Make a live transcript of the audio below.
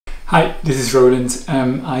Hi, this is Roland.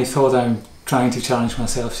 I thought I'm trying to challenge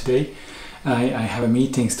myself today. I have a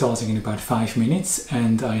meeting starting in about 5 minutes,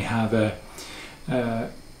 and I have a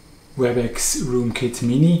Webex RoomKit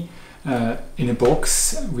Mini in a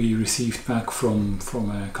box we received back from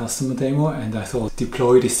a customer demo, and I thought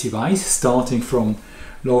deploy this device starting from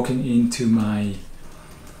logging into my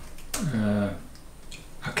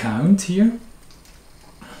account here.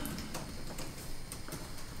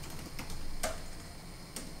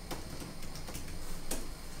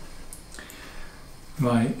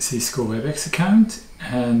 My Cisco Webex account,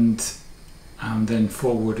 and I'm then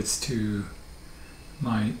forwarded to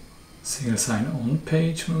my single sign-on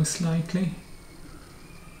page, most likely.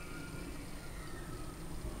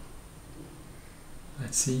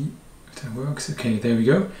 Let's see if that works. Okay, there we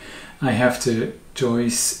go. I have the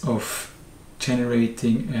choice of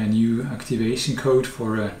generating a new activation code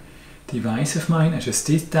for a device of mine. I just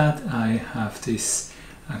did that. I have this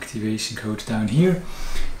activation code down here.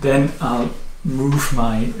 Then I'll move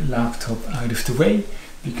my laptop out of the way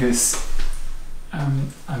because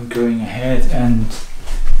I'm going ahead and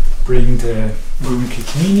bring the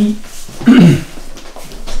RoomKit Mini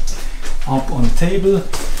up on the table.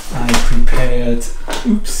 I prepared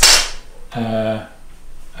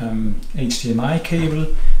HDMI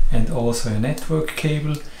cable and also a network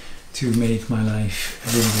cable to make my life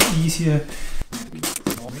a little bit easier.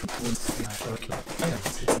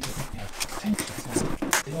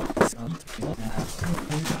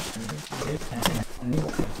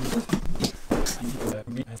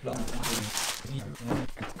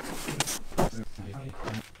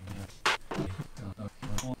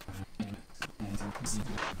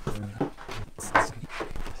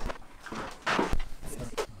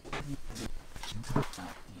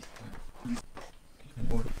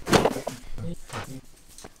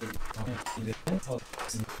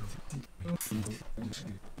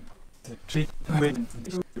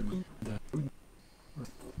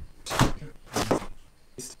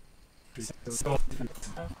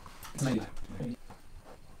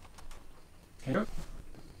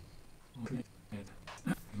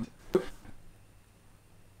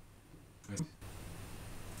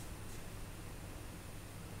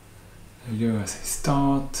 There you go. As I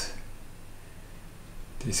start,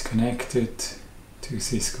 disconnected to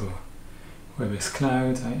Cisco Webex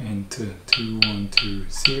Cloud, I enter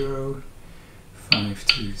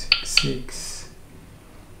 2120.5266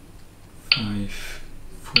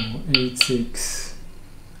 5486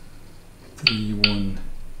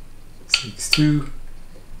 3162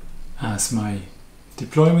 as my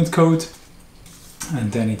deployment code,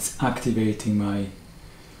 and then it's activating my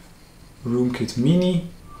RoomKit Mini,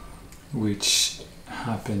 which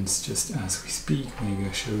happens just as we speak. Maybe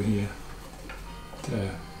I'll show here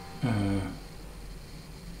the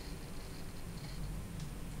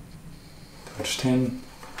touch 10.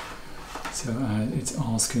 So it's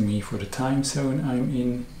asking me for the time zone I'm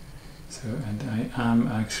in. So, and I am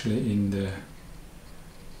actually in the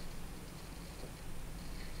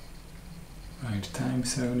right time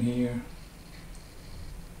zone here.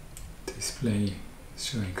 Display is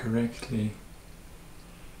showing correctly.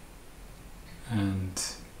 And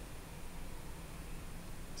it's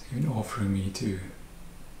even offering me to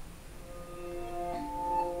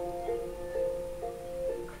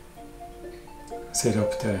set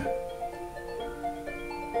up the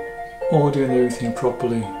audio and everything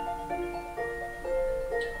properly.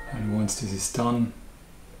 And once this is done,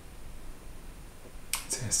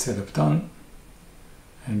 it says setup done,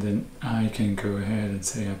 and then I can go ahead and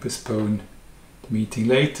say I postpone the meeting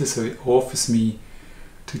later, so it offers me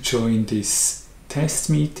to join this test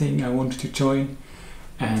meeting I wanted to join.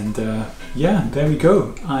 And yeah, there we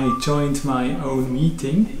go. I joined my own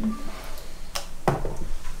meeting.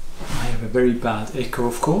 I have a very bad echo,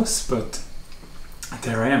 of course, but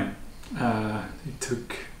there I am. It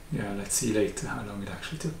took, yeah, let's see later how long it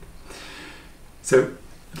actually took. So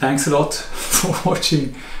thanks a lot for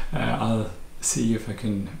watching. I'll see if I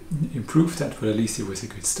can improve that, but at least it was a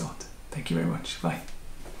good start. Thank you very much. Bye.